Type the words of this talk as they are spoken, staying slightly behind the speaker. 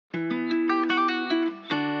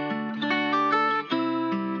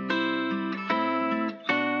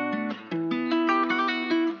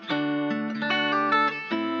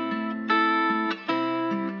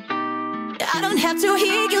have to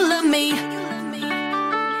hear you love me.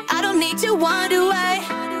 I don't need to wonder why.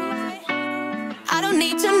 I don't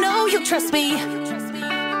need to know you trust me.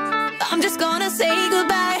 I'm just gonna say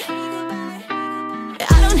goodbye.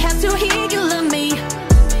 I don't have to hear you love me.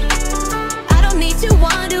 I don't need to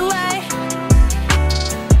wonder why.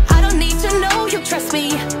 I don't need to know you trust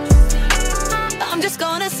me. I'm just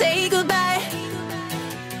gonna say goodbye.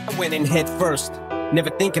 I went in head first, never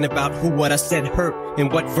thinking about who what I said hurt in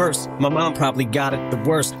what verse. My mom probably got it the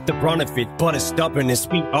worst, the brunt of it, but it's stubborn and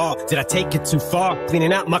sweet. Oh, did I take it too far?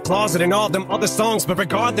 Cleaning out my closet and all them other songs. But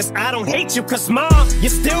regardless, I don't hate you, cause mom, you're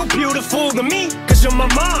still beautiful to me, cause you're my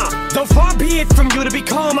mom. Though far be it from you to be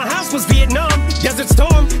calm, my house was Vietnam, Desert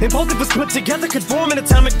Storm, and both of us put together could form an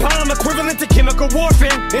atomic bomb, equivalent to chemical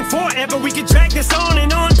warfare. And forever we could drag this on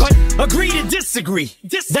and on, but agree to disagree.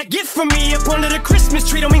 That gift from me up under the Christmas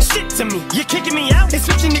tree don't mean shit to me. You're kicking me out, it's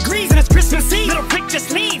 15 degrees and it's Christmas Eve. Little prick,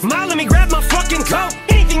 just leave. Ma, let me grab my fucking coat.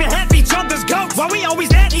 Anything to have each other's goats, while we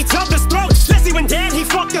always at each other's throats. Especially when dad, he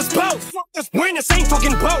fucked us both. We're in the same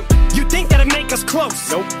fucking boat. You think that'd make us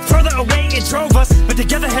close? Nope. Further away it drove us, but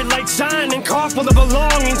together headlights shine and car full of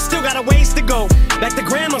belongings. Still got a ways to go. Back to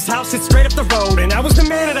grandma's house, it's straight up the road. And I was the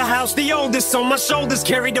man of the house, the oldest, so my shoulders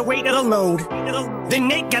carried the weight of the load. Then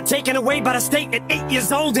Nate got taken away by the state at 8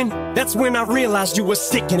 years old, and that's when I realized you were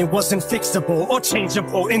sick and it wasn't fixable or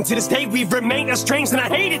changeable. And to this day we've remained estranged and I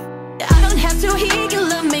hate it. I don't have to hear you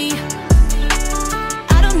love me.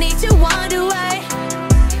 I don't need to wonder why.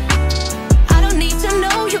 I don't need to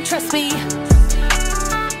know you trust me.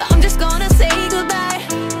 I'm just gonna say goodbye.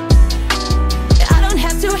 I don't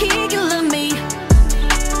have to hear you love me.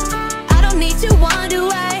 I don't need to wonder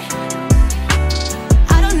why.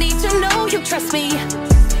 I don't need to know you trust me.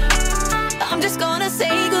 I'm just gonna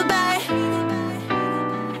say goodbye.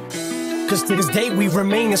 Cause to this day we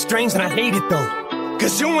remain estranged and I hate it though.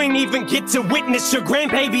 Cause you ain't even get to witness your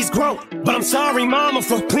grandbaby's growth. But I'm sorry mama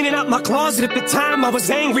for cleaning out my closet at the time. I was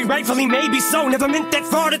angry, rightfully maybe so. Never meant that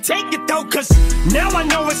far to take it though. Cause now I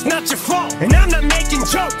know it's not your fault, and I'm not making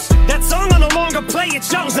jokes. That song I no longer play, it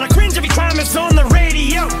shows, and I cringe every time it's on the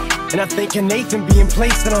radio. And I think of Nathan being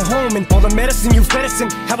placed in a home, and all the medicine you fed us,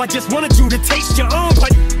 and how I just wanted you to taste your own.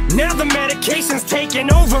 But now the medication's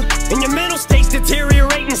taking over, and your mental state's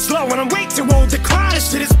deteriorating slow. And I'm way too old to cry,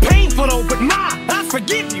 this shit is painful though. But ma, I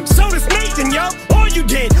forgive you, so does Nathan, yo. All you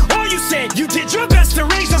did, all you said, you did your best to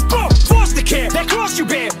raise us both. Foster care, that cross you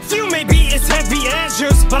bear, few may be as heavy as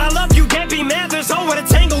yours, but I love you, Debbie Mathers. Oh, what a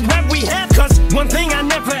tangled web we have. Cause one thing I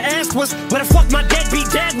never asked was where the fuck my deadbeat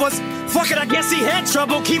dad was. Fuck it, I guess he had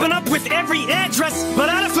trouble keeping up with every address, but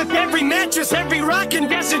I'd have flipped every mattress, every rock and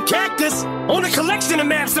desert cactus, own a collection of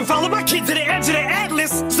maps and follow my kid to the edge of the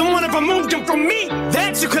atlas. Someone have removed him from me,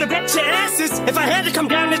 that you could have bet your asses. If I had to come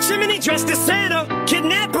down the chimney dressed as Santa,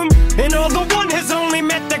 kidnap him, and all the one has only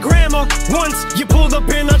met the grandma once. You pulled up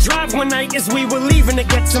in our drive one night as we were leaving to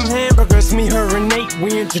get some hamburgers. Me, her, and Nate,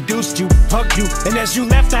 we introduced you, hugged you, and as you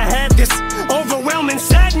left I had this overwhelming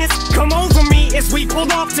sadness come over me as we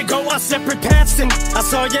pulled off to go our separate paths. And I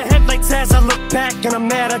saw your headlights as I looked back, and I'm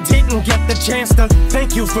mad I didn't get the chance to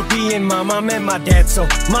thank you for being my mom and my dad. So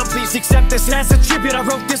mom, please accept this as a tribute. I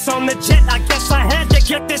wrote this on the jet, I guess I had to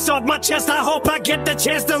get this off my chest. I hope I get the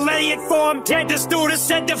chance to lay it for him dead. The stewardess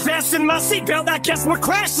said to fasten my seatbelt, I guess we're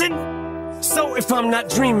crashing. So if I'm not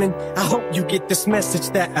dreaming, I hope you get this message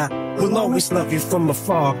that I will always love you from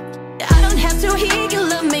afar. I don't have to hear you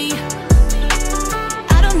love me.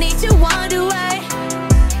 I don't need to wonder why.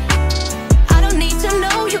 I don't need to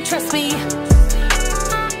know you trust me.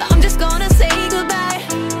 I'm just gonna say goodbye.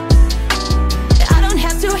 I don't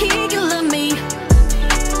have to hear you love me.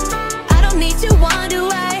 I don't need to wonder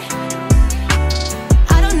why.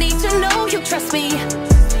 I don't need to know you trust me.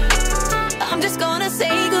 I'm just gonna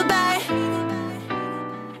say goodbye.